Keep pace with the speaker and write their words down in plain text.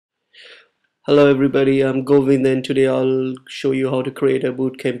Hello everybody, I'm Govind and today I'll show you how to create a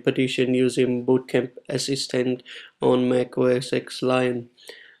Bootcamp partition using Bootcamp Assistant on Mac OS X Lion.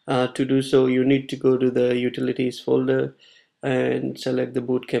 To do so, you need to go to the Utilities folder and select the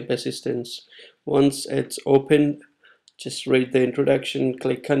Bootcamp Assistance. Once it's open, just read the introduction,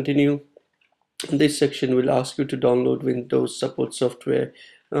 click Continue. This section will ask you to download Windows support software.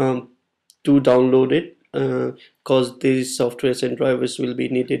 To download it, because these softwares and drivers will be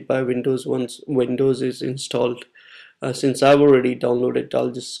needed by Windows once Windows is installed. Since I've already downloaded,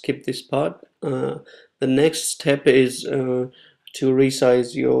 I'll just skip this part. The next step is to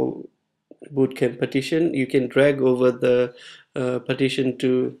resize your Bootcamp partition. You can drag over the partition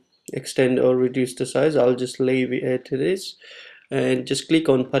to extend or reduce the size. I'll just leave it as it is and just click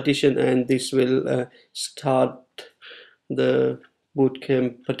on partition, and this will start the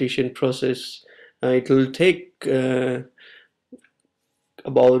Bootcamp partition process. It will take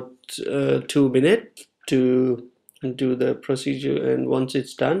about 2 minutes to do the procedure, and once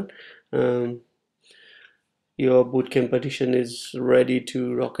it's done, um, your Bootcamp partition is ready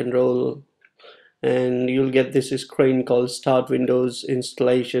to rock and roll, and you'll get this screen called Start Windows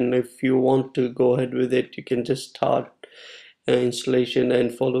Installation. If you want to go ahead with it, you can just start installation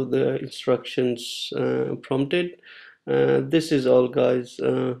and follow the instructions prompted. This is all, guys.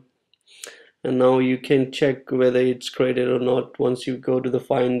 And now you can check whether it's created or not. Once you go to the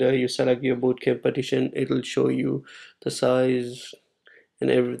finder, you select your Bootcamp partition, it'll show you the size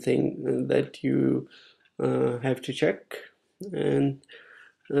and everything that you have to check. And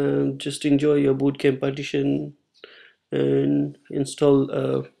just enjoy your Bootcamp partition and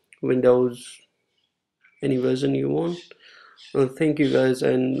install Windows any version you want. Thank you guys,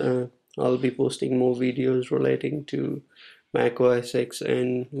 and I'll be posting more videos relating to Mac OS X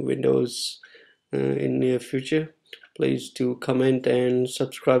and Windows in near future. Please do comment and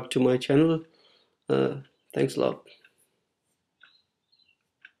subscribe to my channel. Thanks a lot.